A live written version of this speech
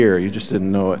Here, you just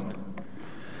didn't know it.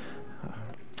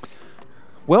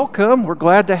 Welcome. We're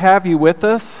glad to have you with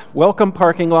us. Welcome,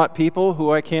 parking lot people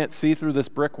who I can't see through this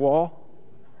brick wall.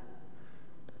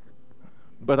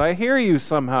 But I hear you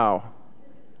somehow.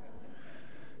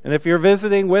 And if you're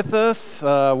visiting with us,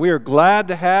 we are glad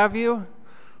to have you.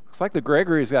 Looks like the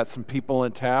Gregory's got some people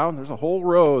in town. There's a whole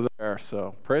row there,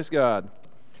 so praise God.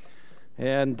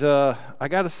 And I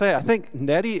got to say, I think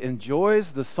Nettie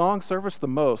enjoys the song service the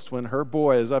most when her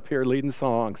boy is up here leading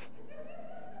songs.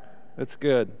 That's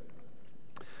good.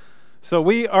 So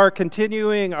we are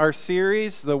continuing our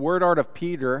series, The Word Art of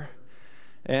Peter,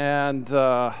 and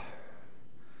I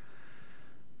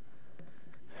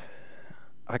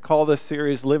call this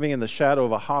series Living in the Shadow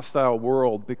of a Hostile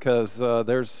World because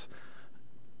there's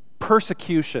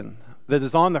persecution that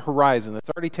is on the horizon.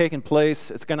 It's already taken place.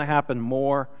 It's going to happen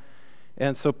more.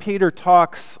 And so Peter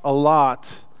talks a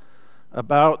lot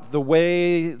about the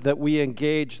way that we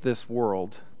engage this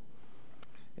world.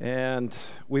 And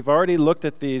we've already looked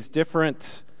at these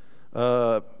different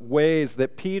ways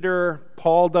that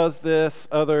Paul does this,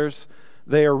 others.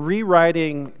 They are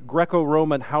rewriting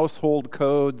Greco-Roman household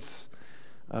codes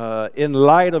in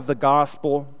light of the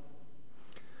gospel.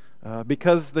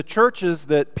 Because the churches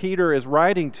that Peter is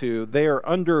writing to, they are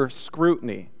under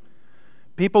scrutiny.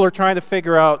 People are trying to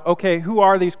figure out, okay, who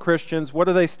are these Christians? What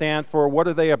do they stand for? What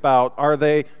are they about? Are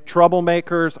they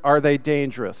troublemakers? Are they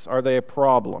dangerous? Are they a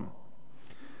problem?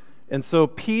 And so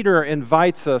Peter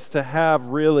invites us to have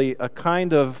really a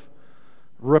kind of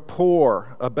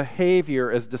rapport, a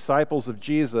behavior as disciples of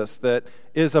Jesus that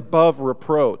is above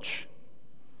reproach.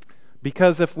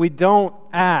 Because if we don't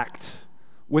act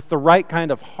with the right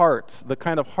kind of heart, the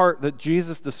kind of heart that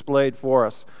Jesus displayed for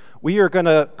us, we are going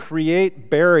to create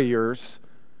barriers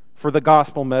for the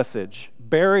gospel message,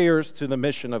 barriers to the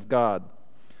mission of God.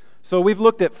 So we've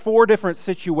looked at 4 different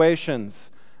situations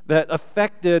that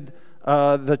affected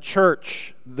the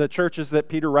churches that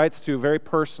Peter writes to very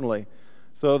personally.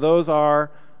 So those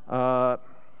are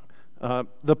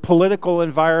the political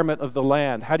environment of the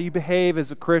land. How do you behave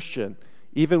as a Christian?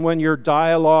 Even when your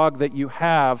dialogue that you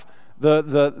have,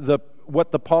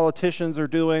 what the politicians are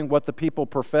doing, what the people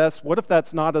profess, what if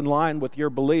that's not in line with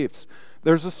your beliefs?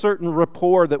 There's a certain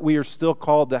rapport that we are still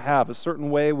called to have, a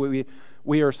certain way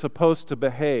we are supposed to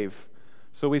behave.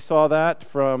 So we saw that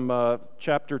from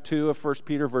chapter 2 of 1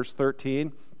 Peter, verse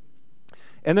 13.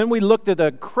 And then we looked at an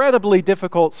incredibly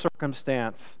difficult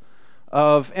circumstance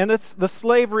and it's the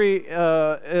slavery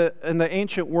in the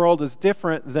ancient world is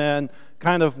different than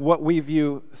kind of what we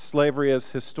view slavery as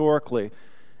historically.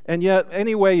 And yet,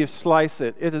 any way you slice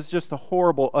it, it is just a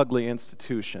horrible, ugly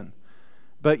institution.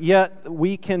 But yet,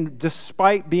 we can,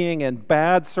 despite being in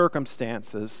bad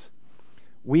circumstances,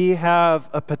 we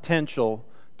have a potential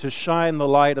to shine the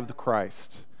light of the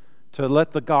Christ, to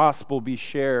let the gospel be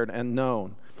shared and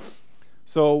known.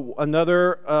 So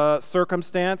another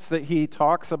circumstance that he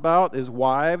talks about is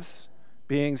wives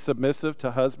being submissive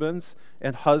to husbands,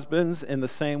 and husbands in the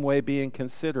same way being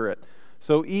considerate.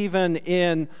 So even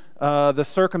in the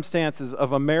circumstances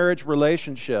of a marriage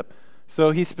relationship,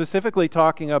 so he's specifically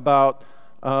talking about,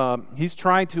 he's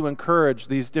trying to encourage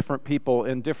these different people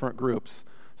in different groups.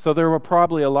 So there were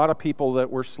probably a lot of people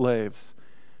that were slaves.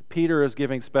 Peter is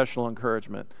giving special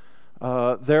encouragement.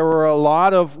 There were a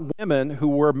lot of women who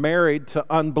were married to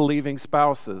unbelieving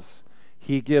spouses.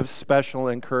 He gives special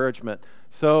encouragement.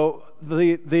 So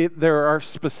there are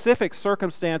specific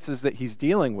circumstances that he's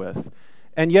dealing with.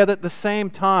 And yet at the same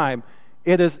time,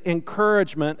 it is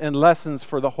encouragement and lessons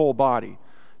for the whole body.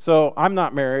 So I'm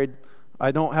not married.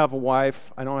 I don't have a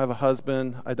wife. I don't have a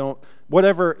husband.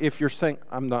 Whatever, if you're saying,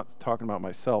 I'm not talking about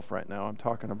myself right now. I'm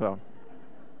talking about,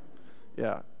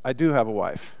 I do have a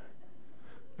wife.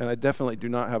 And I definitely do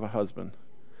not have a husband.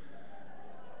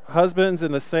 Husbands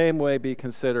in the same way be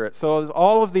considerate. So there's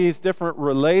all of these different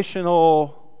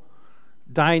relational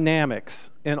dynamics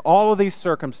in all of these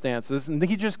circumstances, and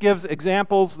he just gives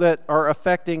examples that are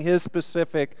affecting his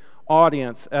specific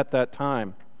audience at that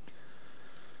time.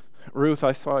 Ruth,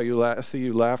 I see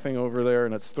you laughing over there,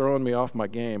 and it's throwing me off my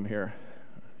game here.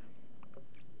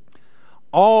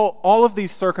 All of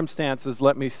these circumstances,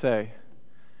 let me say,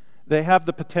 they have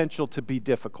the potential to be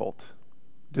difficult.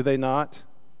 Do they not?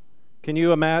 Can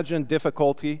you imagine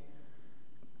difficulty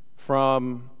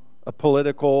from a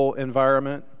political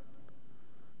environment?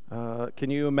 Can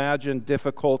you imagine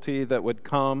difficulty that would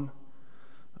come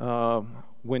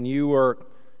when you were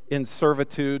in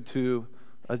servitude to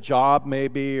a job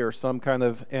maybe or some kind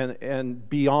of, and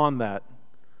beyond that,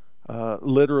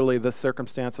 literally the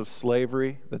circumstance of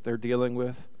slavery that they're dealing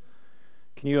with?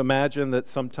 Can you imagine that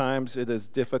sometimes it is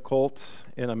difficult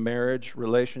in a marriage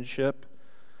relationship?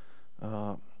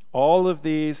 All of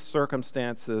these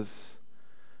circumstances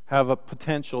have a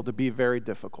potential to be very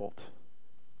difficult.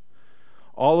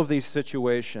 All of these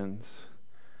situations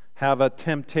have a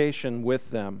temptation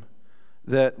with them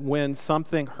that when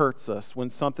something hurts us, when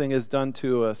something is done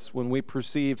to us, when we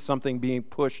perceive something being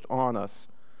pushed on us,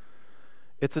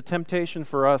 it's a temptation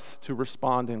for us to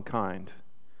respond in kind.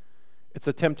 It's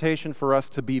a temptation for us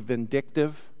to be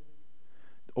vindictive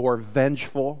or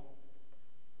vengeful,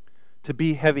 to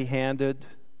be heavy-handed,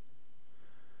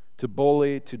 to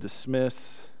bully, to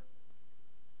dismiss.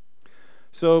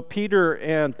 So Peter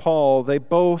and Paul, they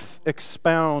both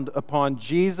expound upon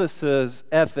Jesus'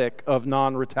 ethic of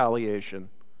non-retaliation.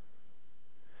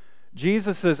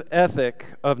 Jesus' ethic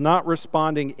of not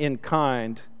responding in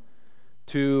kind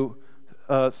to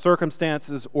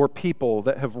circumstances or people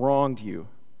that have wronged you.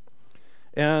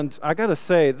 And I got to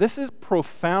say, this is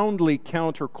profoundly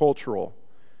countercultural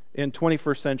in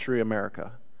 21st century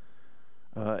America.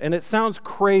 And it sounds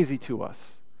crazy to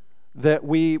us that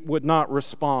we would not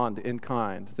respond in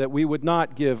kind, that we would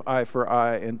not give eye for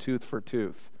eye and tooth for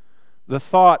tooth. The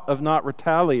thought of not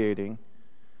retaliating,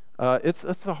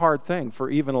 it's a hard thing for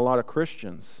even a lot of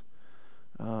Christians.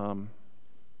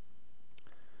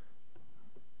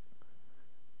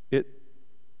 It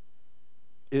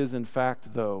is, in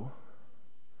fact, though,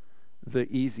 the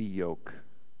easy yoke.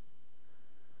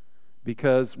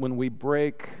 Because when we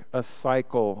break a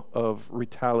cycle of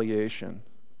retaliation,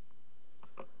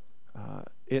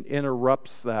 it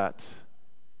interrupts that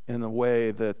in a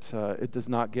way that it does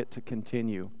not get to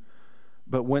continue.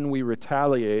 But when we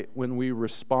retaliate, when we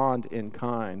respond in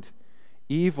kind,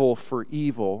 evil for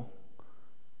evil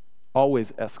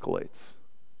always escalates.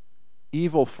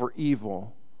 Evil for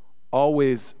evil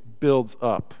always builds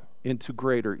up into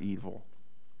greater evil.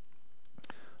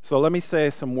 So let me say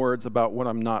some words about what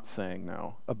I'm not saying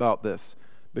now about this,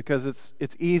 because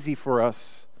it's easy for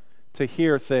us to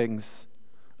hear things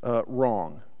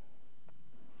wrong.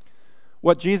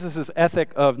 What Jesus'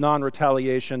 ethic of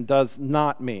non-retaliation does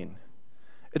not mean.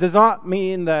 It does not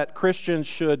mean that Christians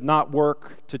should not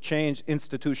work to change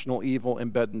institutional evil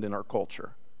embedded in our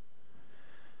culture.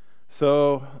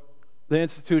 So the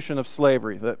institution of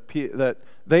slavery, that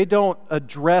they don't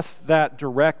address that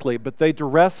directly, but they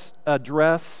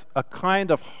address a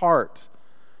kind of heart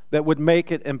that would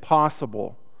make it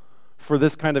impossible for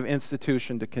this kind of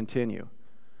institution to continue.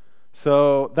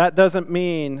 So that doesn't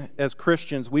mean, as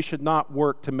Christians, we should not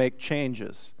work to make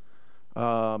changes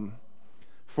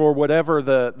for whatever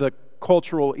the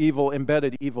cultural evil,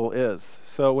 embedded evil is.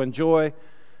 So when Joyce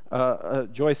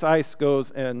Ice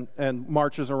goes and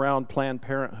marches around Planned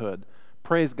Parenthood,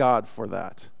 praise God for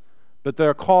that. But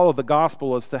their call of the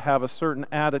gospel is to have a certain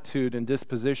attitude and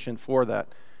disposition for that.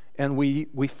 And we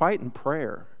fight in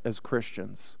prayer as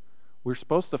Christians. We're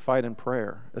supposed to fight in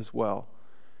prayer as well.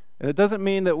 And it doesn't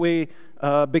mean that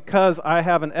because I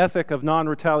have an ethic of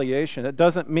non-retaliation, it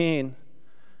doesn't mean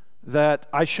that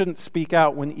I shouldn't speak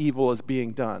out when evil is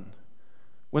being done.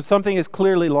 When something is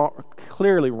clearly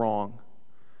wrong,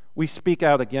 we speak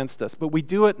out against us. But we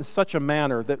do it in such a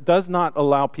manner that does not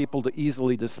allow people to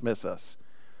easily dismiss us.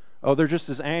 Oh, they're just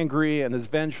as angry and as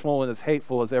vengeful and as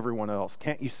hateful as everyone else.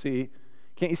 Can't you see?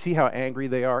 Can't you see how angry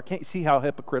they are? Can't you see how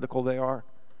hypocritical they are?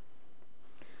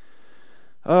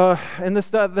 And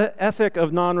the ethic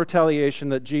of non-retaliation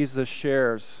that Jesus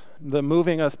shares, the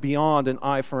moving us beyond an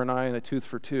eye for an eye and a tooth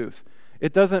for tooth,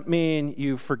 it doesn't mean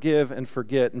you forgive and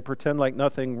forget and pretend like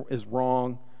nothing is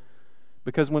wrong,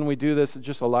 because when we do this, it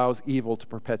just allows evil to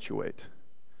perpetuate.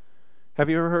 Have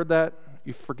you ever heard that?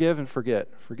 You forgive and forget.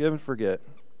 Forgive and forget.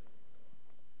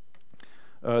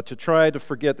 To try to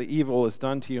forget the evil is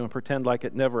done to you and pretend like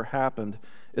it never happened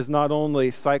is not only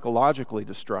psychologically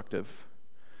destructive,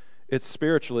 it's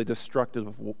spiritually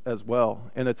destructive as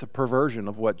well. And it's a perversion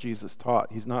of what Jesus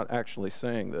taught. He's not actually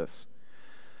saying this.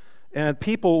 And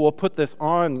people will put this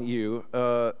on you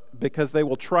because they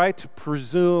will try to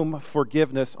presume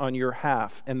forgiveness on your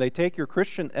half. And they take your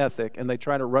Christian ethic and they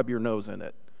try to rub your nose in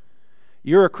it.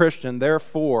 You're a Christian,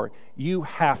 therefore, you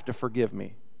have to forgive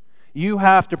me. You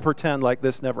have to pretend like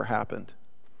this never happened.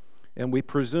 And we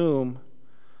presume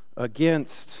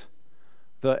against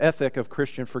the ethic of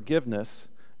Christian forgiveness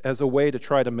as a way to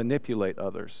try to manipulate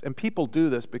others. And people do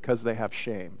this because they have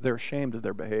shame. They're ashamed of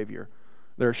their behavior.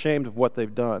 They're ashamed of what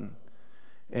they've done.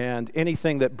 And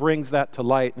anything that brings that to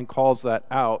light and calls that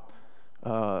out,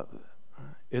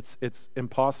 it's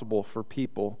impossible for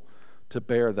people to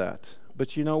bear that.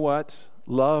 But you know what?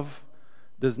 Love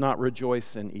does not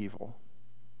rejoice in evil.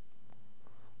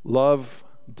 Love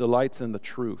delights in the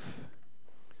truth.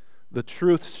 The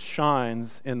truth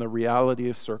shines in the reality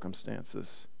of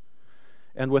circumstances.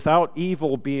 And without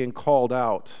evil being called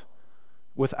out,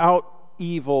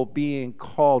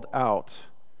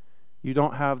 you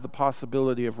don't have the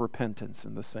possibility of repentance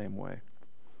in the same way.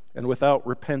 And without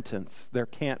repentance, there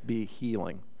can't be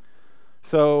healing.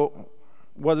 So,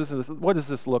 what does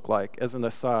this look like as an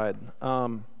aside?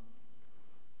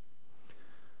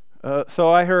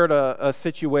 So I heard a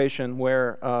situation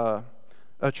where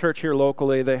a church here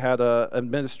locally, they had an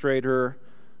administrator,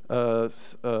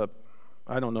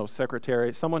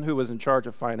 secretary, someone who was in charge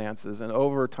of finances, and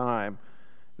over time,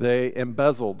 they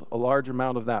embezzled a large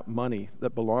amount of that money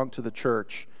that belonged to the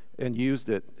church and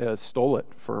stole it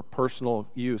for personal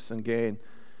use and gain.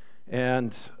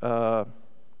 And the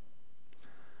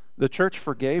church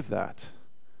forgave that,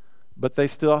 but they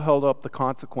still held up the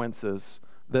consequences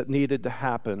that needed to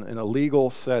happen in a legal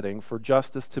setting for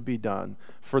justice to be done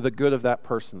for the good of that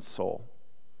person's soul.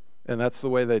 And that's the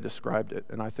way they described it.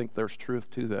 And I think there's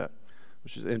truth to that,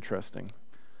 which is interesting.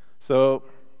 So,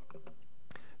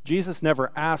 Jesus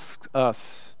never asks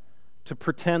us to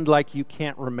pretend like you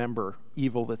can't remember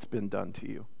evil that's been done to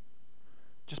you.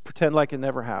 Just pretend like it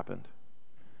never happened.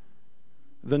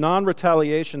 The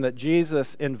non-retaliation that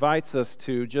Jesus invites us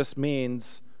to just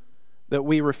means that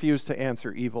we refuse to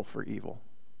answer evil for evil.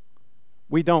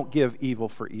 We don't give evil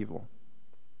for evil.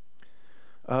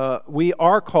 We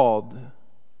are called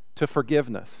to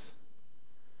forgiveness.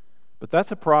 But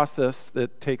that's a process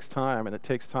that takes time, and it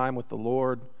takes time with the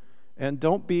Lord. And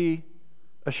don't be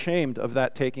ashamed of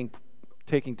that taking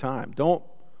time. Don't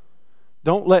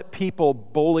let people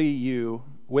bully you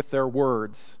with their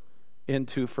words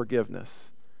into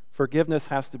forgiveness. Forgiveness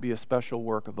has to be a special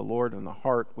work of the Lord in the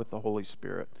heart with the Holy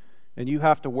Spirit. And you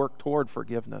have to work toward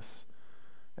forgiveness.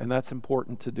 And that's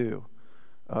important to do.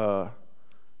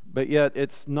 But yet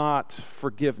it's not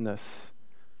forgiveness.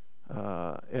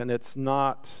 And it's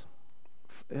not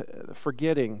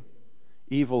forgetting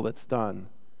evil that's done.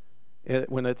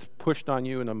 When it's pushed on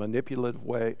you in a manipulative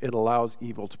way, it allows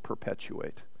evil to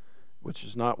perpetuate, which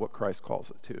is not what Christ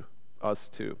calls us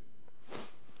to.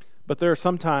 But there are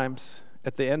sometimes,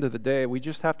 at the end of the day, we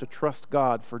just have to trust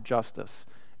God for justice.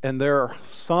 And there are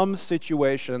some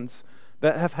situations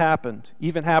that have happened,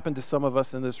 even happened to some of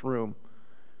us in this room.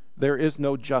 There is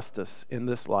no justice in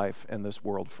this life and this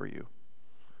world for you.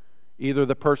 Either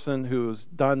the person who's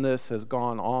done this has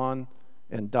gone on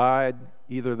and died,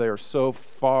 either they are so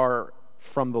far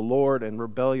from the Lord and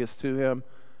rebellious to Him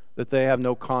that they have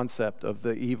no concept of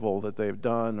the evil that they've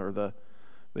done, or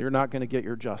you're not going to get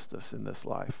your justice in this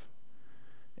life.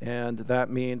 And that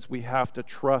means we have to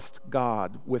trust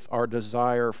God with our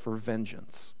desire for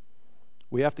vengeance.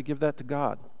 We have to give that to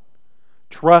God.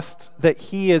 Trust that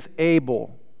He is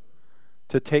able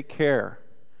to take care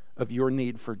of your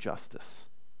need for justice.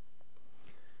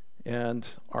 And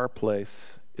our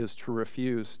place is to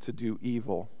refuse to do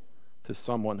evil to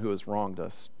someone who has wronged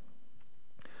us.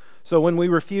 So when we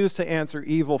refuse to answer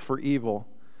evil for evil,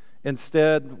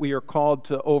 instead we are called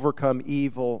to overcome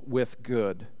evil with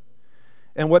good.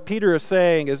 And what Peter is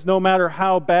saying is, no matter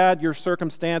how bad your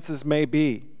circumstances may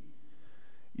be,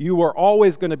 you are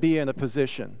always going to be in a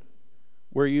position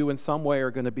where you in some way are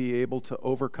going to be able to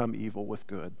overcome evil with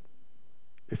good.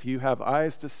 If you have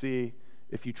eyes to see,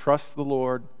 if you trust the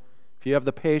Lord, if you have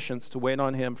the patience to wait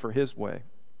on Him for His way.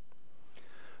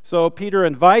 So Peter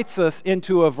invites us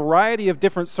into a variety of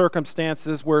different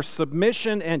circumstances where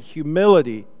submission and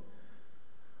humility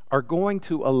are going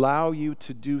to allow you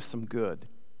to do some good,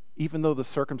 even though the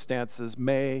circumstances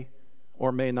may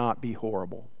or may not be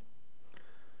horrible.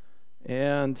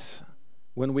 And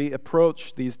when we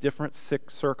approach these different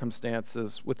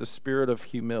circumstances with the spirit of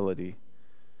humility,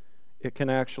 it can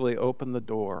actually open the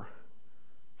door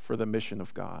for the mission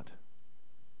of God.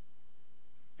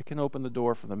 It can open the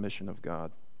door for the mission of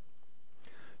God.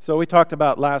 So we talked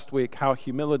about last week how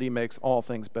humility makes all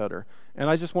things better. And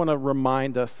I just want to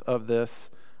remind us of this.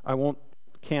 I won't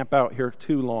camp out here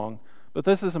too long, but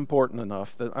this is important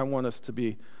enough that I want us to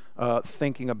be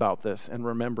thinking about this and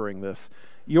remembering this.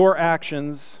 Your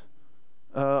actions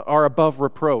are above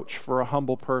reproach for a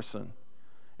humble person.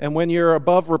 And when you're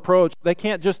above reproach, they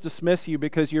can't just dismiss you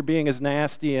because you're being as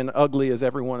nasty and ugly as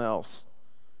everyone else.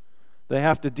 They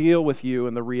have to deal with you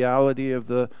in the reality of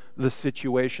the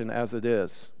situation as it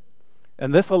is.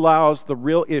 And this allows the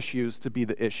real issues to be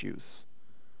the issues.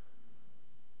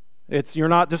 You're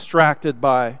not distracted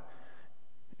by,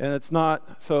 and it's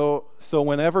not, so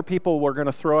whenever people were going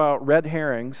to throw out red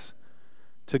herrings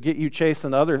to get you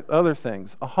chasing other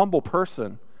things, a humble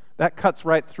person, that cuts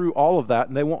right through all of that,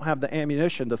 and they won't have the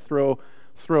ammunition to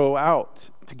throw out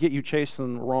to get you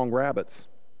chasing the wrong rabbits.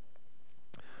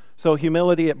 So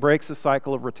humility, it breaks the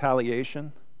cycle of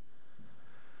retaliation.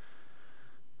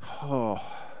 Oh,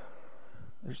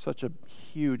 there's such a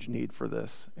huge need for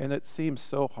this, and it seems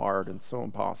so hard and so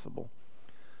impossible.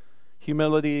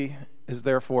 Humility is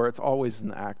therefore, it's always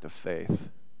an act of faith.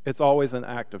 It's always an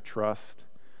act of trust,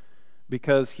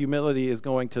 because humility is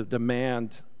going to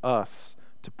demand us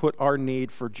to put our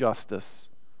need for justice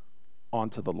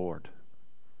onto the Lord.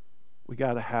 We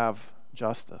got to have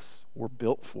justice. We're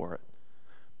built for it,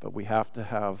 but we have to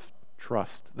have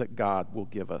trust that God will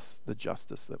give us the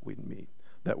justice that we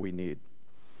need.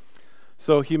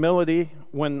 So humility,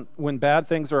 when bad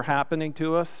things are happening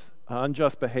to us,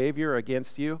 unjust behavior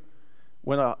against you,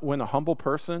 when a humble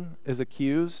person is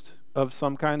accused of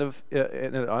some kind of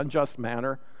in an unjust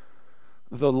manner,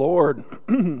 the Lord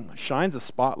shines a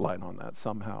spotlight on that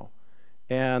somehow,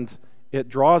 and it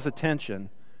draws attention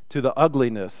to the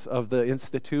ugliness of the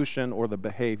institution or the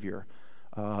behavior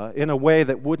in a way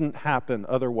that wouldn't happen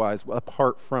otherwise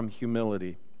apart from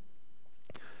humility.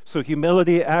 So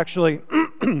humility actually,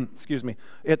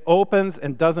 it opens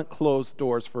and doesn't close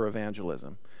doors for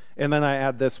evangelism. And then I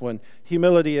add this one: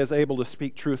 humility is able to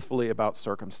speak truthfully about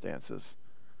circumstances.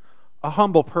 A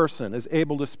humble person is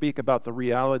able to speak about the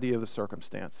reality of the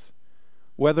circumstance.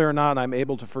 Whether or not I'm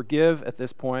able to forgive at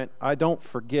this point, I don't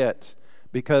forget,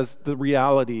 because the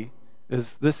reality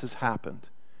is this has happened,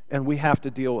 and we have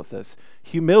to deal with this.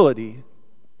 Humility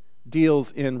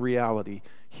deals in reality.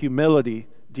 Humility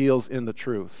deals in the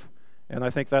truth. And I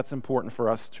think that's important for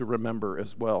us to remember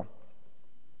as well.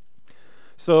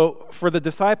 So, for the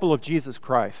disciple of Jesus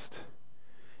Christ,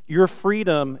 your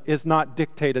freedom is not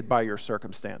dictated by your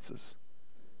circumstances.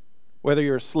 Whether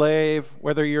you're a slave,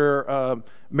 whether you're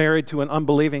married to an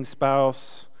unbelieving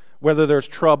spouse, whether there's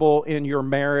trouble in your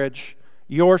marriage,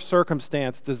 your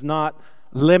circumstance does not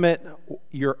limit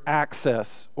your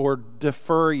access or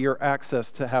defer your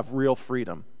access to have real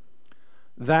freedom.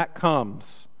 That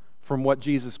comes from what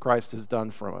Jesus Christ has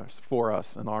done for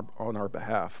us and on our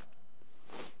behalf.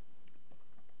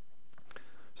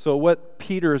 So what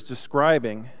Peter is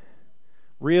describing,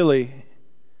 really,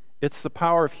 it's the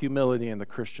power of humility in the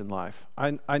Christian life.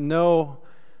 I know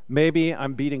maybe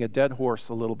I'm beating a dead horse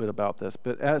a little bit about this,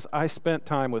 but as I spent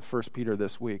time with 1 Peter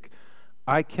this week,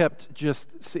 I kept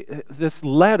this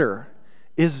letter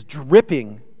is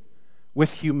dripping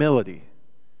with humility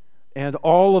and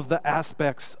all of the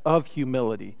aspects of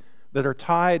humility that are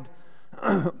tied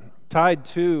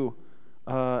to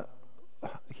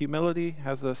humility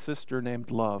has a sister named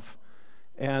love.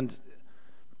 And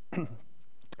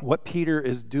what Peter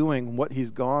is doing, what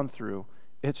he's gone through,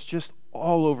 it's just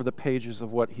all over the pages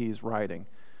of what he's writing.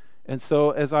 And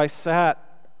so as I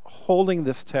sat holding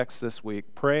this text this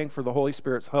week, praying for the Holy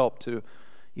Spirit's help to,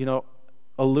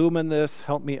 illumine this,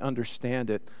 help me understand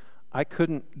it, I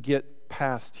couldn't get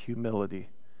past humility.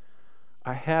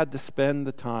 I had to spend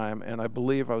the time, and I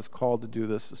believe I was called to do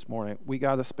this morning. We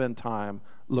got to spend time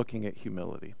looking at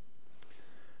humility.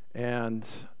 And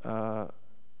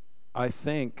I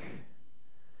think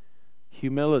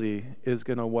humility is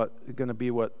going to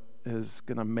be what is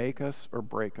going to make us or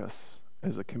break us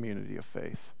as a community of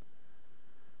faith.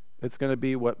 It's going to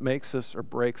be what makes us or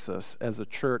breaks us as a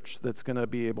church that's going to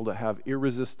be able to have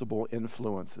irresistible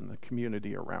influence in the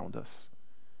community around us.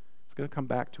 It's going to come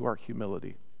back to our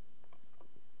humility.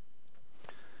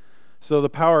 So the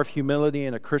power of humility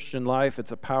in a Christian life,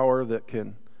 it's a power that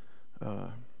can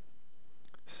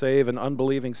save an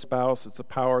unbelieving spouse. It's a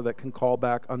power that can call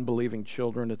back unbelieving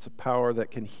children. It's a power that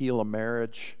can heal a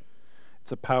marriage.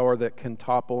 It's a power that can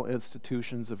topple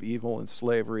institutions of evil and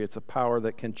slavery. It's a power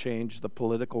that can change the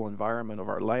political environment of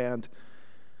our land.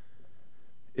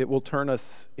 It will turn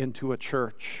us into a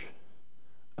church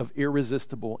of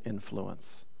irresistible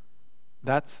influence.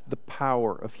 That's the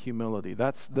power of humility.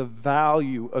 That's the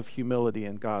value of humility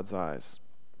in God's eyes.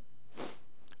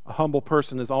 A humble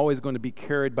person is always going to be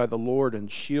carried by the Lord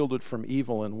and shielded from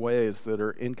evil in ways that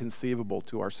are inconceivable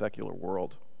to our secular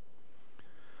world.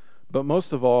 But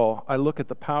most of all, I look at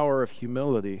the power of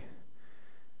humility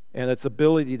and its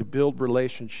ability to build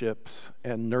relationships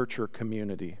and nurture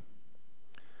community.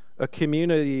 A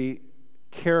community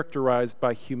characterized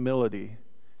by humility,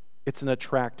 it's an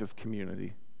attractive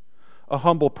community. A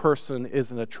humble person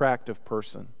is an attractive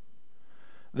person.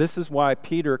 This is why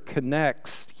Peter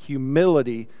connects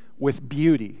humility with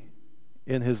beauty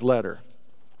in his letter.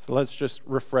 So let's just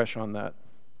refresh on that.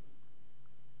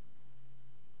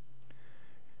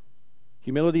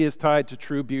 Humility is tied to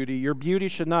true beauty. Your beauty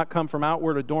should not come from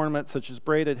outward adornment such as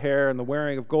braided hair and the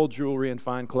wearing of gold jewelry and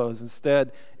fine clothes.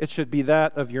 Instead, it should be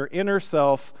that of your inner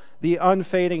self, the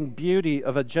unfading beauty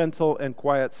of a gentle and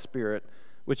quiet spirit,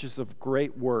 which is of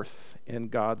great worth in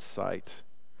God's sight.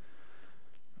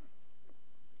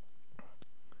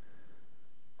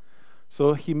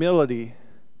 So humility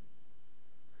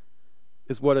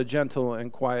is what a gentle and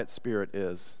quiet spirit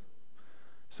is.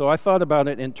 So I thought about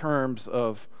it in terms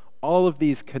of all of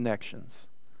these connections.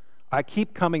 I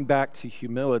keep coming back to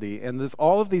humility, and there's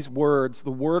all of these words,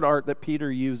 the word art that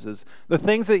Peter uses, the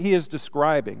things that he is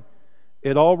describing,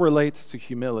 it all relates to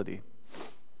humility.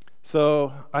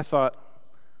 So I thought,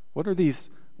 what are these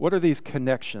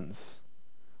connections?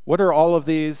 What are all of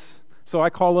these? So I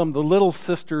call them the little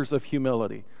sisters of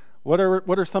humility. What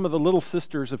are some of the little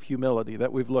sisters of humility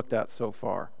that we've looked at so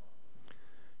far?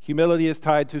 Humility is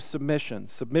tied to submission.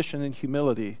 Submission and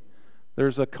humility,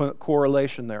 there's a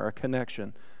correlation there, a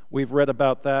connection. We've read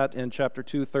about that in chapter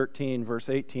 2, 13, verse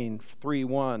 18,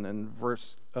 3:1, and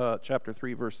chapter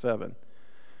 3, verse 7.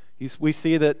 We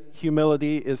see that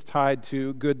humility is tied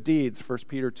to good deeds, 1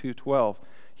 Peter 2:12.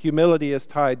 Humility is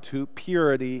tied to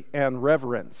purity and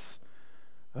reverence,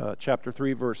 chapter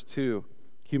 3, verse 2.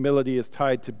 Humility is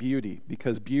tied to beauty,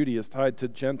 because beauty is tied to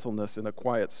gentleness and a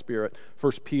quiet spirit.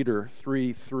 1 Peter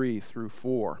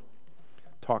 3:3-4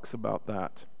 talks about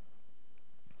that.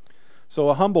 So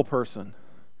a humble person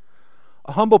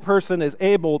is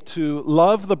able to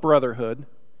love the brotherhood,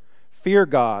 fear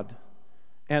God,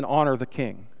 and honor the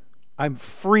king. I'm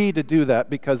free to do that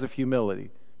because of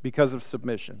humility, because of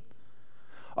submission.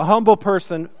 A humble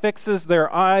person fixes their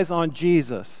eyes on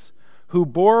Jesus, who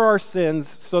bore our sins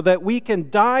so that we can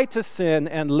die to sin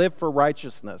and live for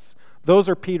righteousness. Those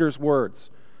are Peter's words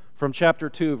from chapter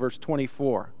 2, verse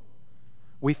 24.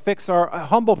 A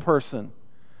humble person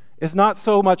is not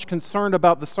so much concerned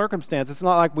about the circumstances. It's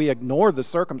not like we ignore the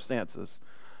circumstances,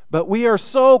 but we are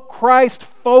so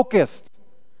Christ-focused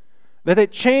that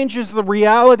it changes the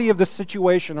reality of the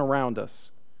situation around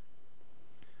us.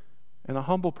 And a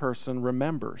humble person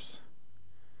remembers,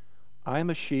 I am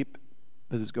a sheep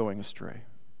that is going astray.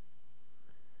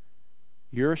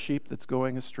 You're a sheep that's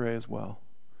going astray as well,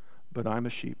 but I'm a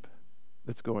sheep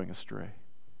that's going astray.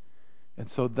 And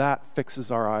so that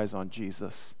fixes our eyes on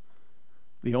Jesus,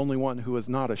 the only one who is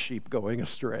not a sheep going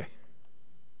astray.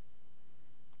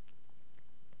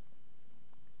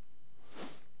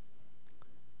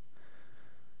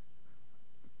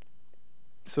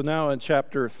 So now in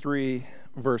chapter 3,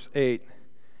 verse 8,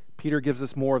 Peter gives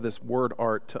us more of this word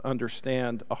art to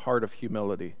understand a heart of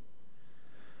humility.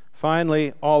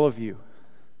 Finally, all of you,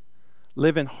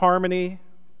 live in harmony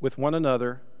with one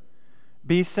another,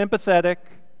 be sympathetic,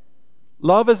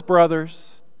 love as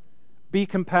brothers, be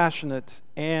compassionate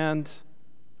and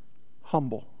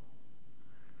humble.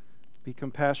 Be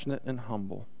compassionate and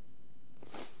humble.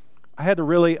 I had to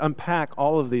really unpack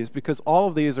all of these because all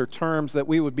of these are terms that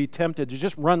we would be tempted to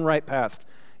just run right past.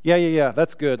 Yeah,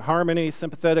 that's good. Harmony,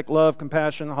 sympathetic, love,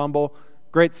 compassion, humble.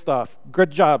 Great stuff.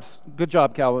 Good job,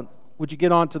 Calvin. Would you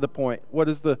get on to the point?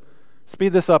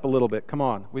 Speed this up a little bit. Come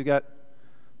on. We've got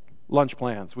lunch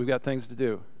plans. We've got things to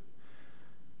do.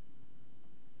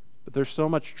 But there's so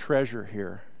much treasure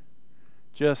here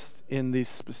just in these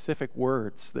specific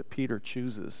words that Peter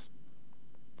chooses.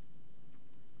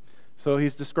 So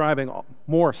he's describing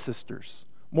more sisters,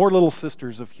 more little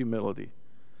sisters of humility.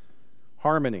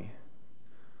 Harmony.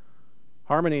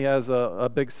 Harmony has a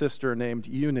big sister named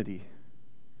Unity.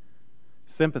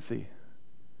 Sympathy.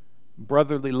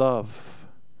 Brotherly love.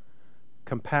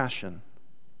 Compassion.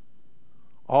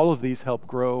 All of these help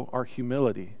grow our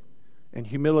humility. And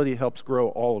humility helps grow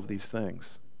all of these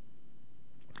things.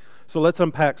 So let's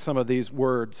unpack some of these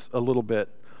words a little bit.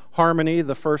 Harmony,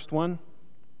 the first one,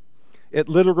 it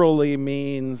literally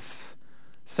means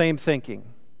same thinking.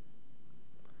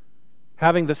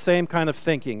 Having the same kind of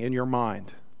thinking in your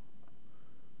mind.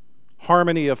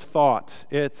 Harmony of thought.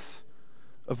 It's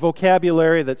a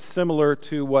vocabulary that's similar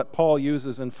to what Paul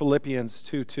uses in Philippians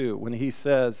 2:2 when he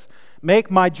says,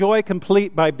 "Make my joy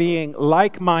complete by being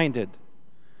like-minded,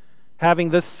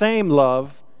 having the same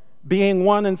love, being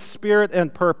one in spirit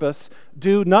and purpose,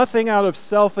 do nothing out of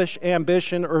selfish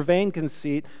ambition or vain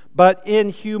conceit, but in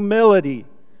humility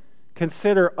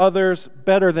consider others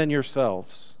better than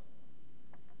yourselves."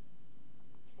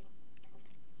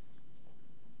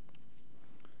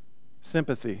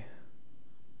 Sympathy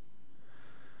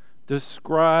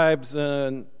describes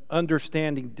an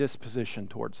understanding disposition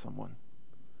towards someone.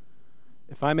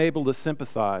 If I'm able to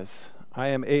sympathize, I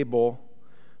am able,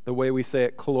 the way we say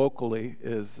it colloquially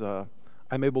is,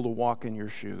 I'm able to walk in your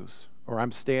shoes, or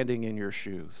I'm standing in your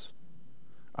shoes.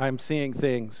 I'm seeing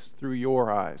things through your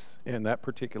eyes in that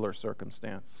particular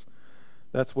circumstance.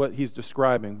 That's what he's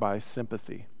describing by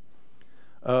sympathy.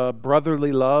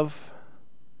 Brotherly love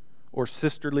or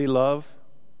sisterly love,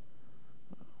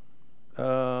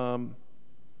 that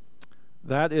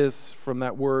is from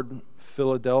that word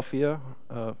Philadelphia,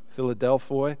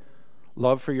 Philadelphoi.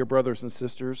 love for your brothers and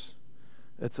sisters.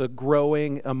 It's a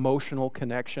growing emotional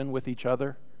connection with each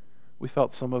other. We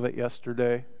felt some of it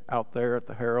yesterday out there at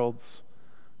the Heralds,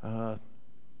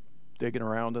 digging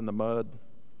around in the mud.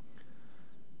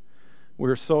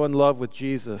 We're so in love with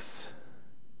Jesus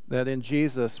that in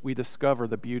Jesus we discover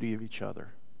the beauty of each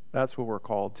other. That's what we're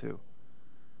called to.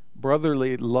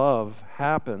 Brotherly love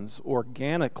happens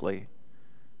organically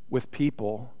with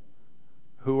people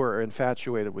who are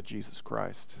infatuated with Jesus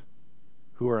Christ,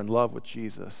 who are in love with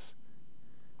Jesus.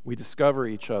 We discover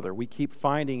each other. We keep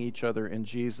finding each other in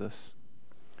Jesus.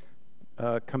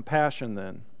 Compassion,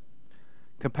 then.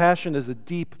 Compassion is a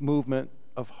deep movement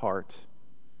of heart.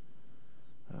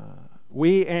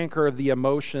 We anchor the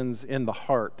emotions in the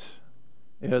heart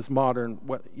as modern,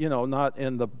 not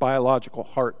in the biological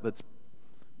heart that's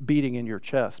beating in your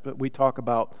chest, but we talk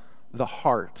about the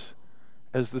heart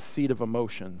as the seat of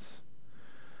emotions.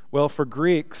 Well, for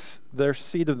Greeks, their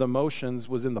seat of emotions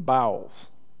was in the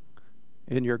bowels,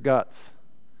 in your guts.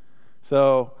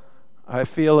 So I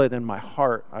feel it in my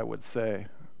heart, I would say.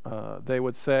 They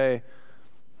would say,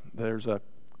 there's a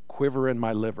quiver in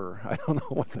my liver. I don't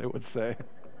know what they would say.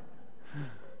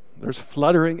 There's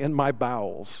fluttering in my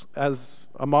bowels. As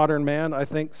a modern man, I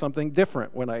think something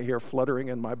different when I hear fluttering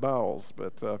in my bowels.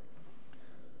 But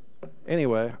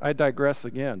anyway, I digress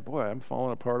again. Boy, I'm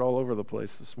falling apart all over the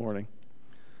place this morning.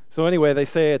 So anyway, they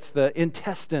say it's the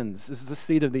intestines is the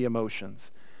seat of the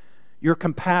emotions. Your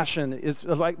compassion is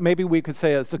like, maybe we could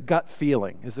say it's a gut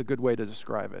feeling is a good way to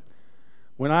describe it.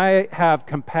 When I have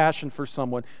compassion for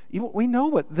someone, we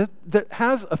know it, that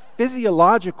has a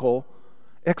physiological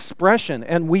expression,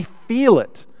 and we feel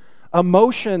it.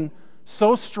 Emotion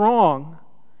so strong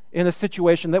in a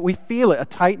situation that we feel it, a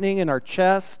tightening in our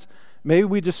chest. Maybe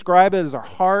we describe it as our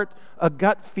heart, a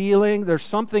gut feeling. There's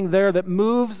something there that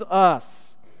moves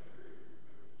us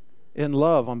in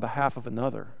love on behalf of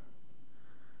another.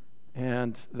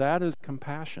 And that is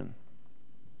compassion.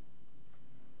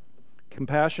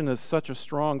 Compassion is such a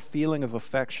strong feeling of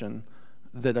affection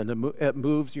that it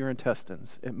moves your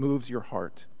intestines. It moves your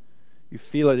heart. You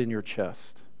feel it in your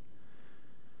chest.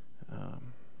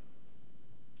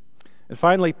 And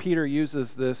finally, Peter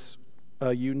uses this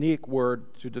unique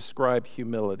word to describe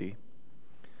humility.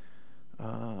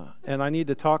 And I need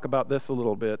to talk about this a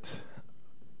little bit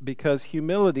because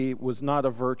humility was not a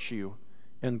virtue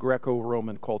in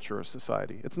Greco-Roman culture or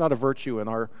society. It's not a virtue in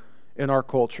our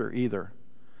culture either.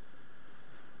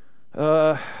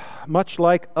 Much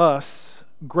like us,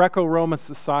 Greco-Roman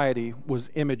society was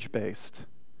image-based.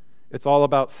 It's all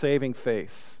about saving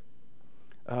face.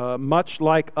 Much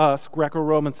like us,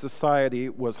 Greco-Roman society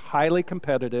was highly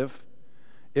competitive.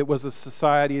 It was a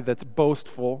society that's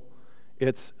boastful.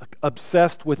 It's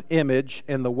obsessed with image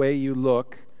and the way you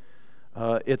look.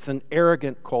 It's an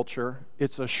arrogant culture.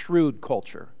 It's a shrewd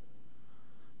culture.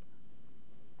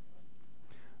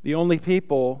 The only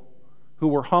people who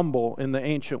were humble in the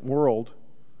ancient world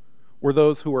were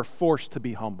those who were forced to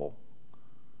be humble.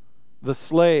 The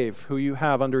slave who you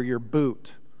have under your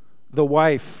boot, the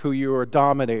wife who you are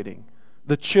dominating,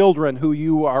 the children who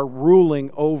you are ruling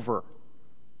over,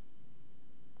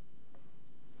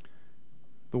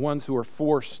 the ones who are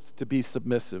forced to be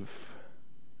submissive.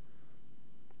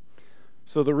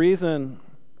 So the reason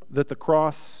that the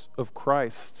cross of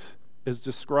Christ is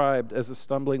described as a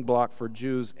stumbling block for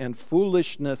Jews and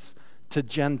foolishness to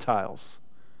Gentiles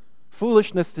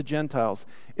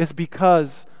is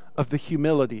because of the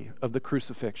humility of the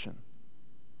crucifixion.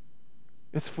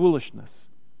 It's foolishness.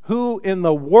 Who in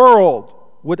the world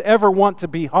would ever want to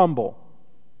be humble?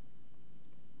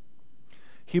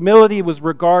 Humility was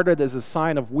regarded as a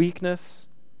sign of weakness,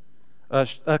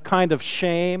 a kind of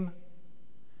shame.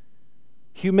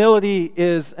 Humility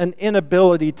is an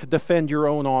inability to defend your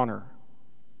own honor.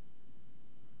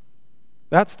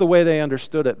 That's the way they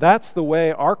understood it. That's the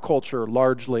way our culture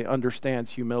largely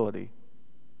understands humility.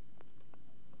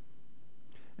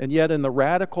 And yet in the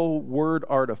radical word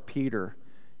art of Peter,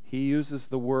 he uses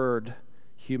the word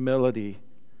humility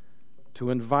to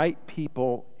invite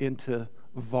people into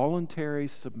voluntary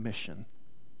submission.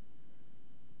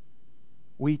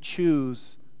 We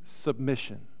choose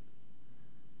submission.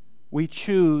 We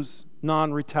choose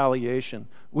non-retaliation.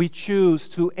 We choose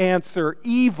to answer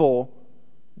evil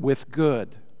with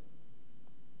good.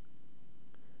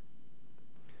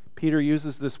 Peter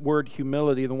uses this word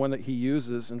humility, the one that he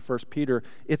uses in 1 Peter.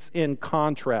 It's in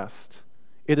contrast.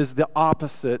 It is the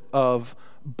opposite of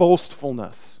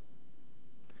boastfulness.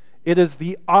 It is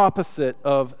the opposite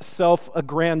of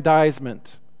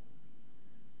self-aggrandizement.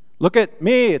 Look at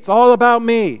me, it's all about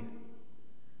me.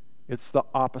 It's the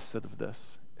opposite of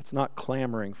this. It's not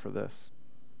clamoring for this.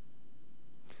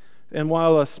 And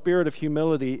while a spirit of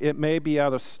humility, it may be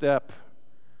out of step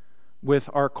with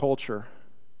our culture,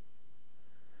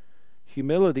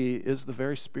 humility is the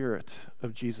very spirit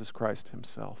of Jesus Christ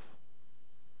himself.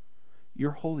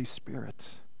 Your Holy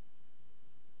Spirit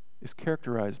is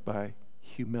characterized by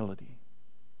humility.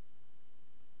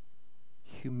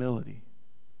 Humility.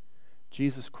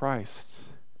 Jesus Christ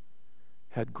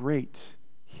had great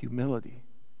humility.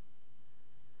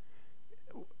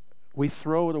 We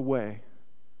throw it away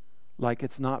like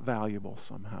it's not valuable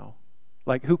somehow.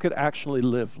 Like, who could actually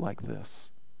live like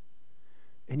this?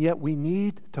 And yet we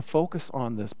need to focus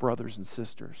on this, brothers and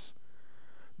sisters,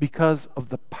 because of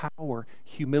the power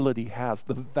humility has,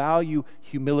 the value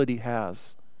humility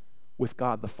has with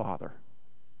God the Father.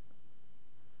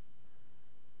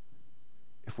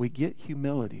 If we get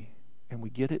humility and we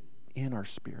get it in our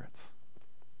spirits,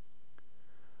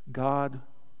 God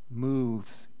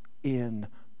moves in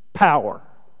power.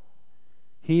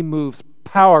 He moves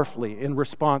powerfully in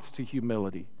response to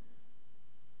humility.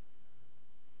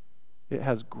 It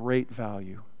has great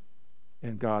value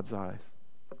in God's eyes.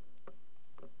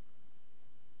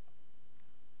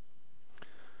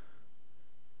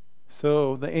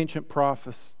 So the ancient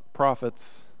prophets,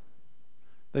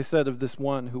 they said of this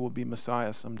one who will be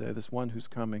Messiah someday, this one who's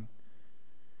coming,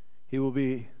 he will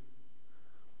be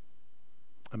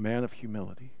a man of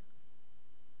humility.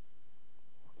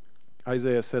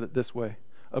 Isaiah said it this way: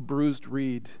 a bruised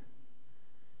reed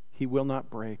he will not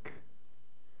break,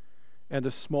 and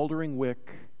a smoldering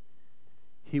wick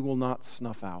he will not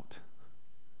snuff out.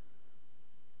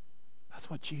 That's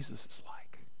what Jesus is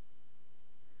like.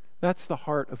 That's the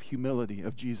heart of humility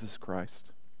of Jesus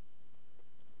Christ.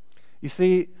 You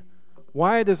see,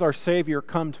 why does our Savior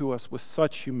come to us with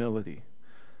such humility?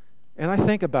 And I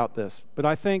think about this, but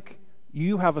I think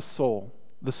you have a soul.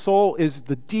 The soul is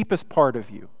the deepest part of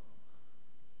you.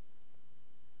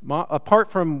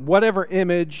 Apart from whatever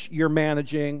image you're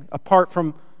managing,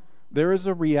 there is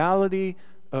a reality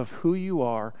of who you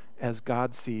are as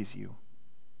God sees you.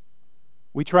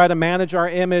 We try to manage our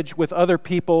image with other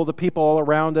people, the people all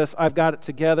around us. I've got it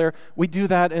together. We do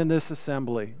that in this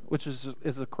assembly, which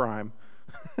is a crime.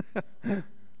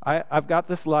 I've got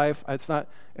this life. It's not,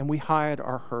 and we hide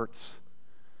our hurts.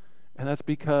 And that's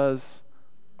because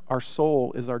our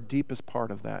soul is our deepest part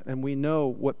of that. And we know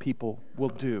what people will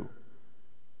do.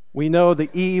 We know the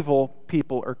evil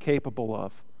people are capable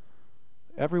of.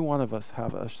 Every one of us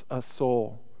have a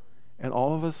soul. And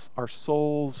all of us, our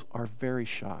souls are very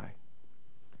shy.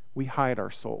 We hide our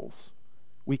souls.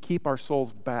 We keep our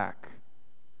souls back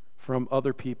from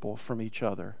other people, from each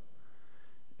other.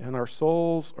 And our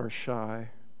souls are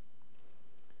shy.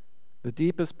 The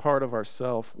deepest part of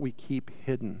ourself we keep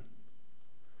hidden.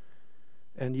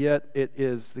 And yet it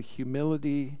is the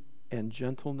humility and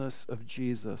gentleness of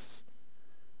Jesus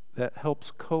that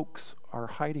helps coax our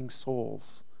hiding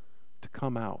souls to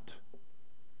come out.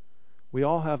 We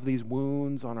all have these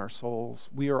wounds on our souls.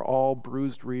 We are all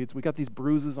bruised reeds. We got these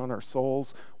bruises on our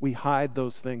souls. We hide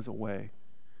those things away.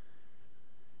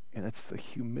 And it's the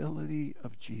humility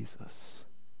of Jesus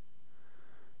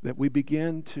that we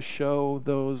begin to show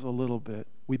those a little bit.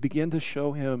 We begin to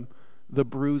show him the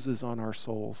bruises on our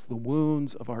souls, the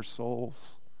wounds of our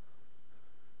souls.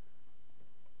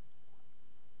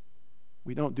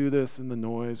 We don't do this in the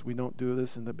noise. We don't do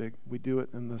this in the big. We do it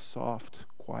in the soft,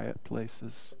 quiet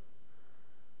places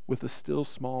with a still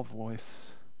small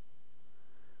voice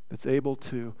that's able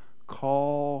to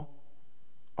call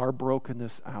our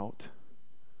brokenness out,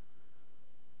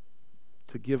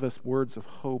 to give us words of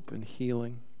hope and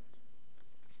healing.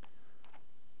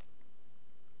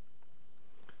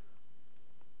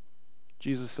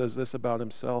 Jesus says this about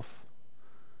himself: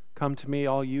 "Come to me,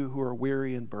 all you who are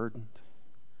weary and burdened,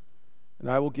 and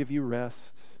I will give you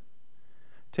rest.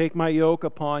 Take my yoke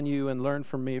upon you and learn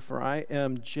from me, for I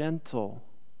am gentle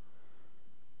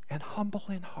and humble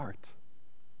in heart.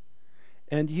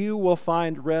 And you will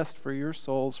find rest for your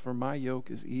souls, for my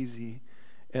yoke is easy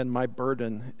and my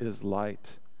burden is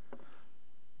light."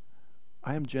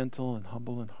 I am gentle and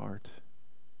humble in heart.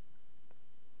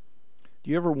 Do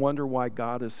you ever wonder why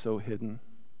God is so hidden?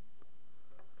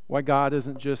 Why God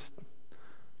isn't just...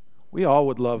 We all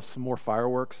would love some more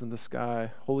fireworks in the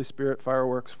sky, Holy Spirit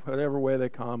fireworks, whatever way they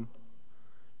come.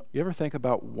 You ever think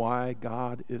about why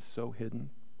God is so hidden?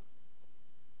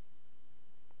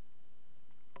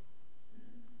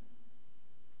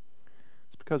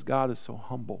 It's because God is so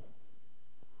humble.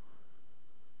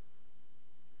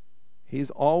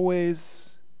 He's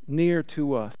always near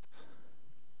to us,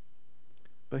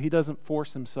 but he doesn't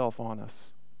force himself on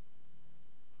us.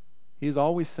 He's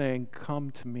always saying,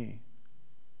 "Come to me."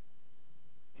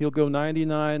 He'll go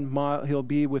 99 miles, he'll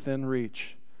be within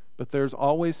reach. But there's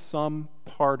always some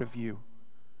part of you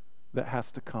that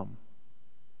has to come.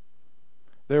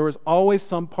 There is always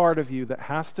some part of you that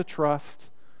has to trust,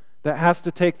 that has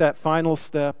to take that final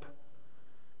step,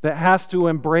 that has to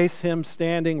embrace Him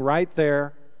standing right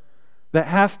there, that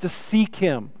has to seek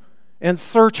Him and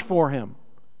search for Him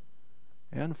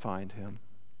and find Him.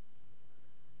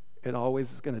 It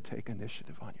always is going to take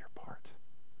initiative on your part.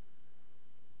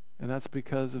 And that's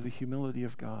because of the humility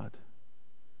of God,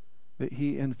 that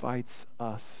He invites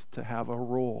us to have a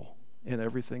role in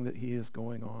everything that He is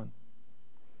going on.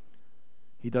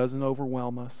 He doesn't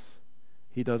overwhelm us.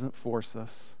 He doesn't force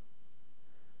us.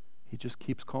 He just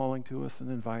keeps calling to us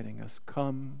and inviting us.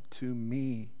 Come to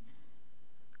me.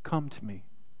 Come to me.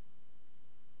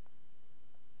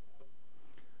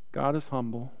 God is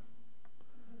humble,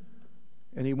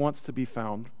 and He wants to be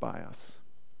found by us.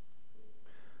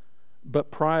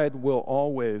 But pride will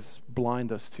always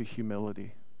blind us to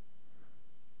humility.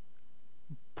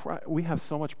 We have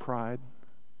so much pride.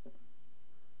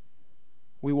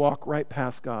 We walk right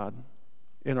past God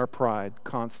in our pride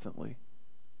constantly.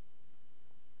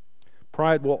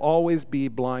 Pride will always be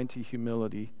blind to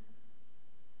humility.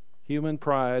 Human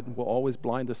pride will always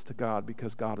blind us to God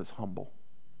because God is humble.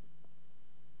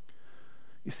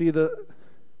 You see, the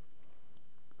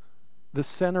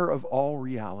center of all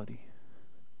reality.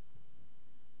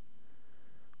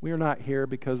 We are not here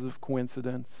because of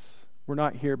coincidence. We're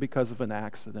not here because of an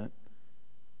accident.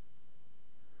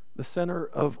 The center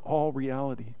of all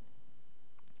reality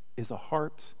is a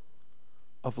heart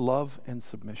of love and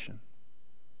submission.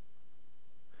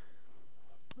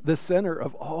 The center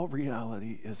of all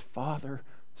reality is Father,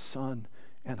 Son,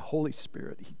 and Holy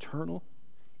Spirit,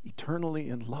 eternally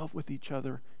in love with each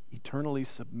other, eternally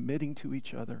submitting to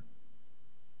each other.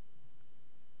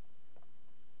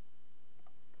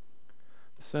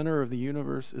 The center of the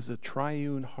universe is a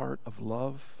triune heart of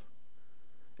love.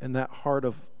 And that heart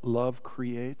of love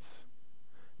creates.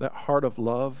 That heart of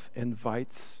love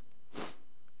invites.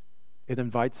 It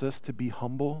invites us to be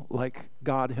humble like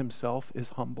God Himself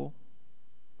is humble.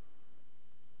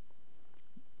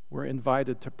 We're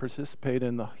invited to participate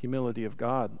in the humility of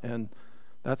God. And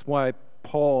that's why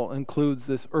Paul includes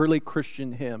this early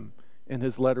Christian hymn in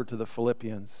his letter to the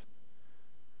Philippians.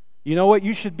 You know what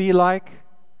you should be like?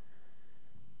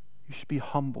 You should be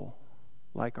humble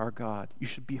like our God. You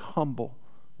should be humble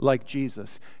like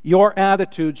Jesus. Your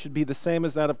attitude should be the same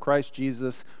as that of Christ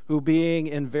Jesus, who being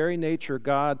in very nature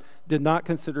God, did not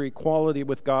consider equality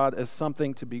with God as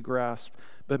something to be grasped,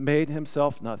 but made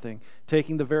Himself nothing,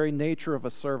 taking the very nature of a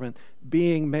servant,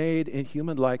 being made in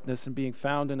human likeness and being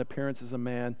found in appearance as a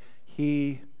man,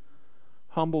 He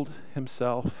humbled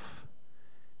Himself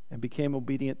and became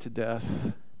obedient to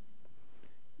death,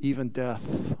 even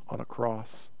death on a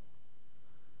cross.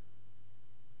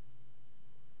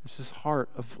 It's this heart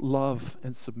of love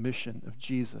and submission of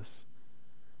Jesus.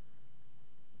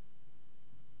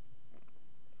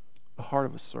 The heart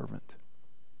of a servant.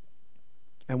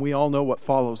 And we all know what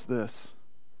follows this.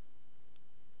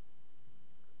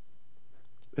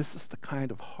 This is the kind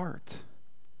of heart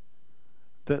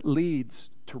that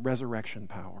leads to resurrection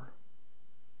power.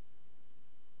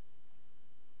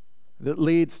 That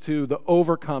leads to the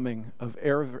overcoming of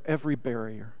every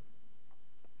barrier.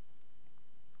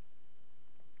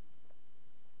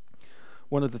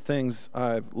 One of the things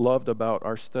I've loved about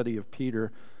our study of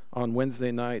Peter on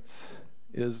Wednesday nights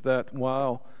is that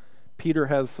while Peter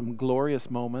has some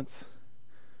glorious moments,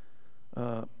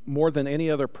 more than any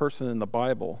other person in the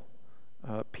Bible,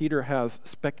 Peter has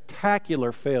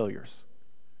spectacular failures.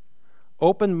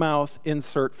 Open mouth,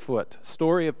 insert foot.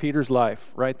 Story of Peter's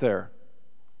life, right there.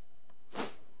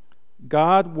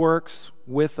 God works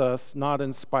with us not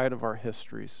in spite of our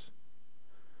histories,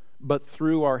 but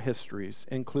through our histories,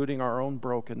 including our own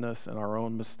brokenness and our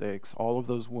own mistakes, all of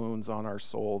those wounds on our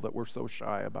soul that we're so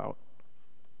shy about.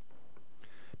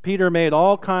 Peter made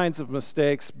all kinds of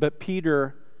mistakes, but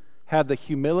Peter had the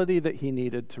humility that he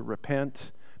needed to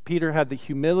repent. Peter had the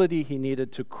humility he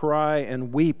needed to cry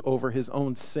and weep over his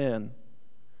own sin.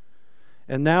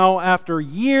 And now, after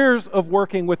years of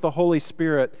working with the Holy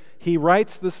Spirit, he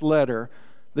writes this letter.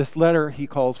 This letter he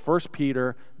calls 1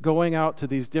 Peter, going out to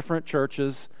these different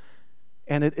churches.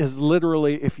 And it is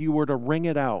literally, if you were to wring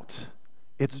it out,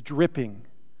 it's dripping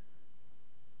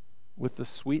with the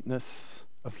sweetness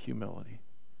of humility.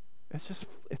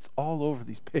 It's all over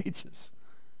these pages.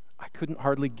 I couldn't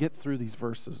hardly get through these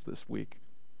verses this week.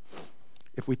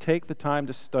 If we take the time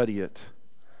to study it,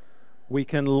 we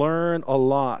can learn a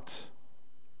lot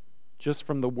just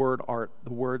from the word art,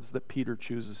 the words that Peter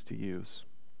chooses to use.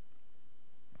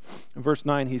 In verse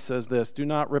 9, he says this, "Do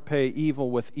not repay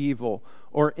evil with evil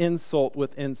or insult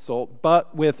with insult,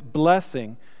 but with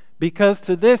blessing, because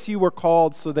to this you were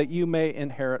called, so that you may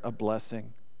inherit a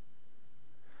blessing."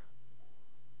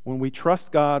 When we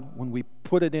trust God, when we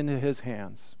put it into His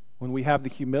hands, when we have the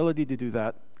humility to do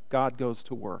that, God goes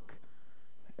to work.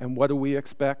 And what do we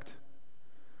expect?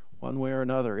 One way or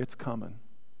another, it's coming.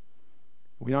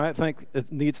 We might think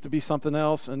it needs to be something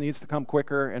else, it needs to come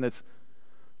quicker,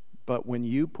 but when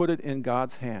you put it in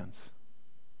God's hands,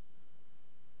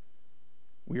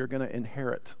 we are going to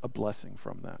inherit a blessing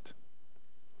from that.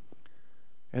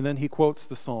 And then he quotes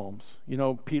the Psalms. You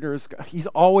know, he's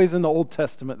always in the Old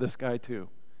Testament, this guy too.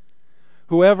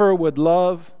 "Whoever would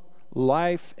love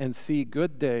life and see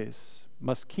good days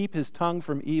must keep his tongue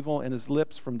from evil and his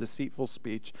lips from deceitful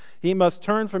speech. He must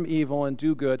turn from evil and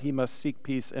do good. He must seek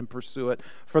peace and pursue it.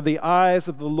 For the eyes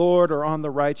of the Lord are on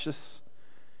the righteous,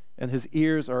 and His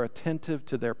ears are attentive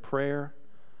to their prayer.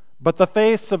 But the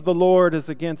face of the Lord is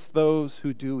against those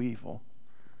who do evil."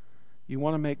 You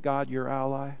want to make God your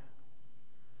ally?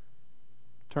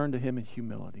 Turn to Him in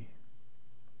humility.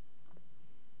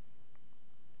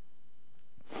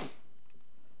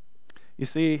 You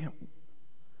see,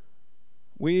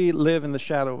 we live in the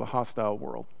shadow of a hostile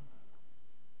world.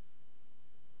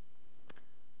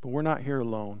 But we're not here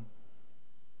alone.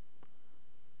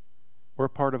 We're a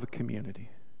part of a community.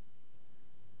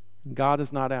 God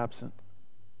is not absent.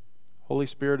 Holy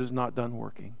Spirit is not done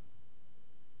working.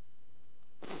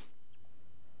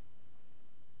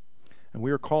 And we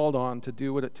are called on to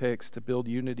do what it takes to build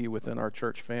unity within our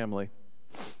church family.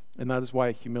 And that is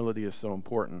why humility is so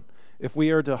important. If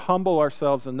we are to humble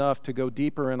ourselves enough to go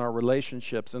deeper in our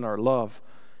relationships and our love,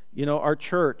 you know, our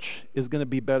church is going to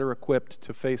be better equipped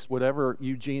to face whatever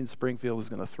Eugene Springfield is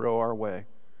going to throw our way.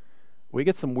 We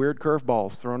get some weird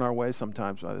curveballs thrown our way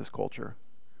sometimes by this culture.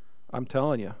 I'm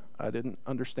telling you, I didn't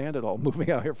understand it all moving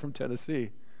out here from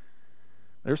Tennessee.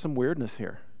 There's some weirdness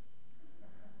here.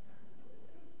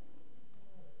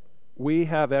 We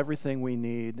have everything we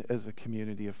need as a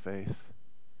community of faith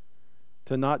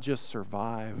to not just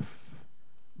survive,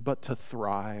 but to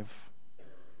thrive.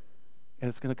 And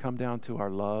it's going to come down to our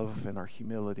love and our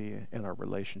humility and our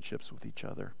relationships with each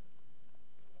other.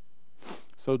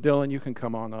 So Dylan, you can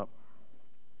come on up.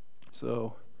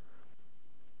 So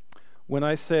when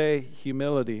I say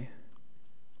humility,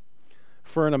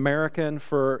 for an American,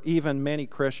 for even many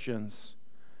Christians,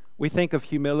 we think of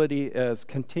humility as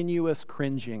continuous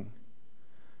cringing,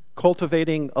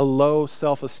 cultivating a low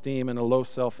self-esteem and a low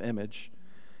self-image.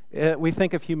 We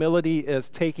think of humility as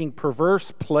taking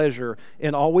perverse pleasure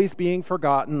in always being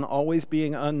forgotten, always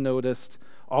being unnoticed,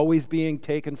 always being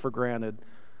taken for granted.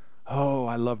 Oh,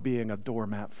 I love being a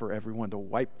doormat for everyone to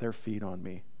wipe their feet on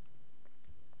me.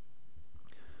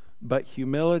 But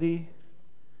humility,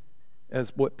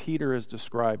 as what Peter is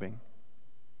describing,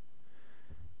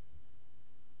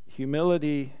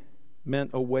 humility meant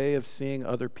a way of seeing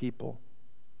other people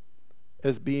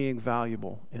as being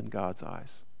valuable in God's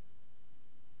eyes.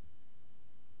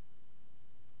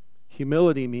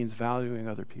 Humility means valuing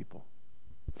other people.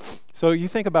 So you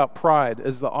think about pride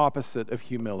as the opposite of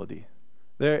humility.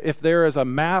 If there is a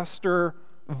master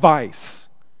vice,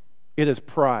 it is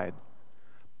pride.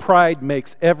 Pride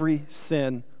makes every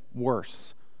sin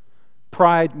worse.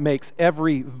 Pride makes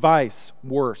every vice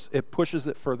worse. It pushes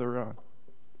it further on.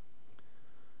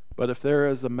 But if there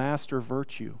is a master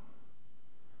virtue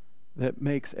that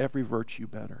makes every virtue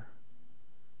better,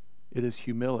 it is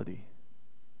humility.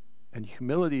 And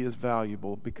humility is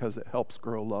valuable because it helps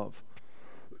grow love.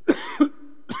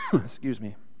 Excuse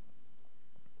me.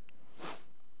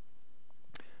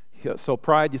 So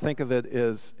pride, you think of it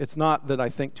as, it's not that I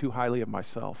think too highly of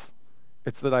myself.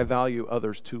 It's that I value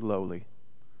others too lowly.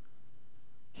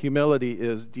 Humility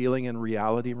is dealing in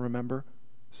reality, remember?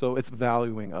 So it's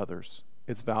valuing others.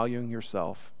 It's valuing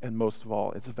yourself. And most of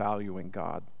all, it's valuing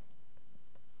God.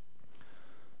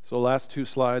 So last two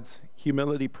slides.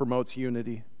 Humility promotes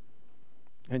unity.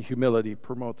 And humility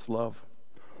promotes love.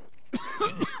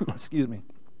 Excuse me.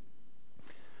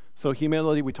 So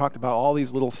humility, we talked about all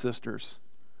these little sisters.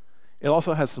 It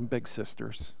also has some big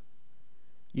sisters.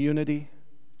 Unity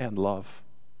and love.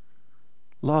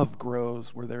 Love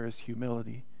grows where there is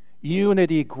humility.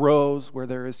 Unity grows where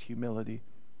there is humility.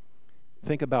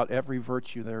 Think about every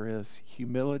virtue there is.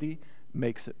 Humility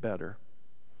makes it better.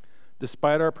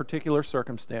 Despite our particular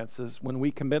circumstances, when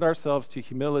we commit ourselves to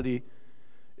humility,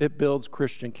 it builds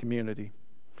Christian community.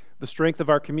 The strength of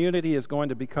our community is going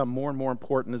to become more and more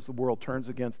important as the world turns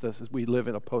against us as we live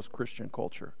in a post-Christian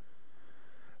culture.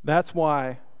 That's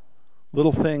why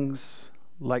little things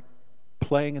like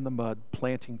playing in the mud,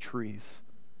 planting trees,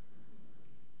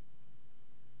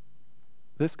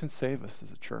 This can save us as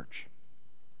a church.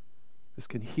 This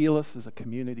can heal us as a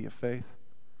community of faith.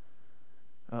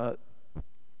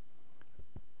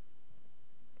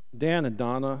 Dan and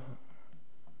Donna,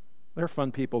 they're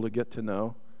fun people to get to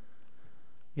know.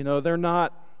 You know, they're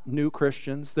not new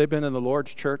Christians. They've been in the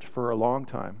Lord's church for a long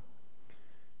time.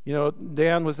 You know,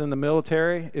 Dan was in the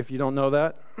military, if you don't know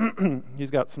that. He's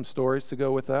got some stories to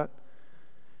go with that.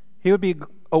 He would be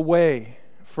away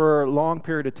for a long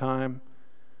period of time,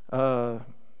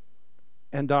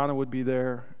 and Donna would be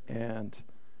there, and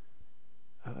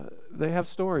they have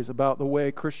stories about the way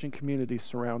Christian community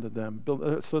surrounded them.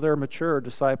 So they're mature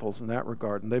disciples in that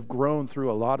regard, and they've grown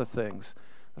through a lot of things.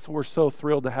 That's why we're so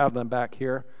thrilled to have them back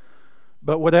here.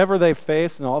 But whatever they've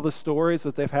faced and all the stories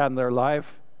that they've had in their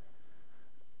life,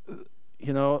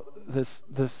 you know,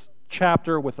 this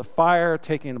chapter with the fire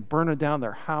taking and burning down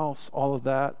their house, all of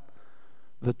that,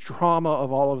 the trauma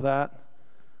of all of that,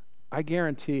 I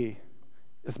guarantee,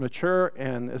 as mature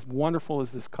and as wonderful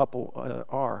as this couple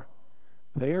are,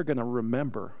 they are going to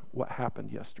remember what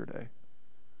happened yesterday.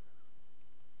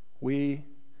 We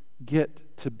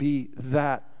get to be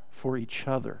that for each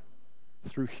other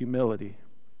through humility.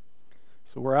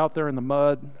 So we're out there in the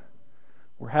mud.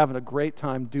 We're having a great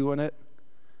time doing it.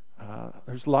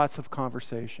 There's lots of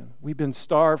conversation. We've been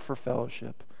starved for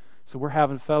fellowship. So we're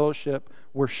having fellowship.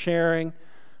 We're sharing.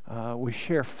 We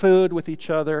share food with each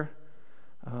other.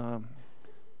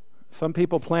 Some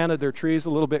people planted their trees a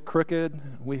little bit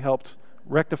crooked. We helped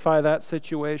rectify that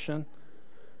situation.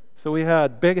 So we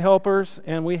had big helpers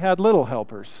and we had little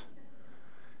helpers.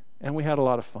 And we had a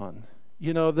lot of fun.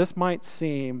 You know, this might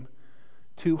seem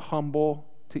too humble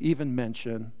to even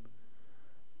mention,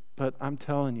 but I'm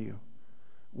telling you,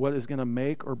 what is going to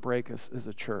make or break us as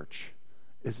a church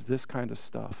is this kind of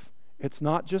stuff. It's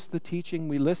not just the teaching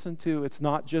we listen to. It's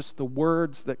not just the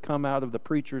words that come out of the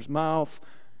preacher's mouth.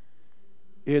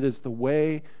 It is the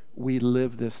way we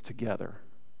live this together.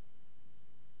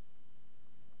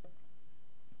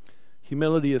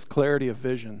 Humility is clarity of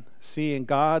vision, seeing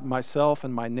God, myself,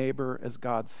 and my neighbor as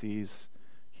God sees.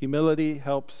 Humility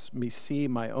helps me see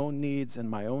my own needs and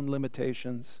my own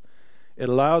limitations. It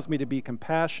allows me to be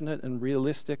compassionate and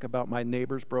realistic about my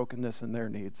neighbor's brokenness and their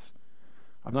needs.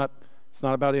 It's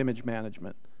not about image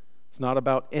management. It's not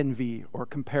about envy or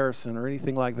comparison or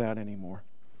anything like that anymore.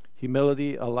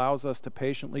 Humility allows us to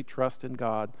patiently trust in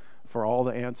God for all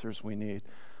the answers we need.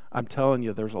 I'm telling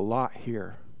you, there's a lot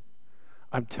here.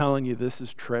 I'm telling you, this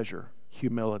is treasure,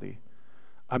 humility.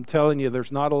 I'm telling you,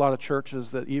 there's not a lot of churches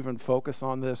that even focus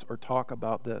on this or talk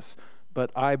about this,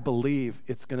 but I believe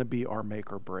it's going to be our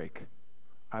make or break.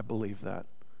 I believe that.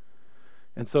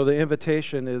 And so the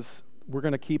invitation is we're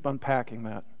going to keep unpacking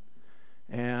that.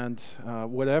 And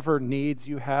whatever needs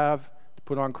you have to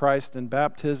put on Christ in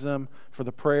baptism, for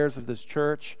the prayers of this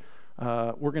church,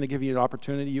 we're going to give you an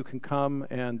opportunity. You can come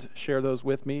and share those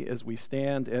with me as we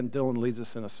stand, and Dylan leads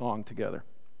us in a song together.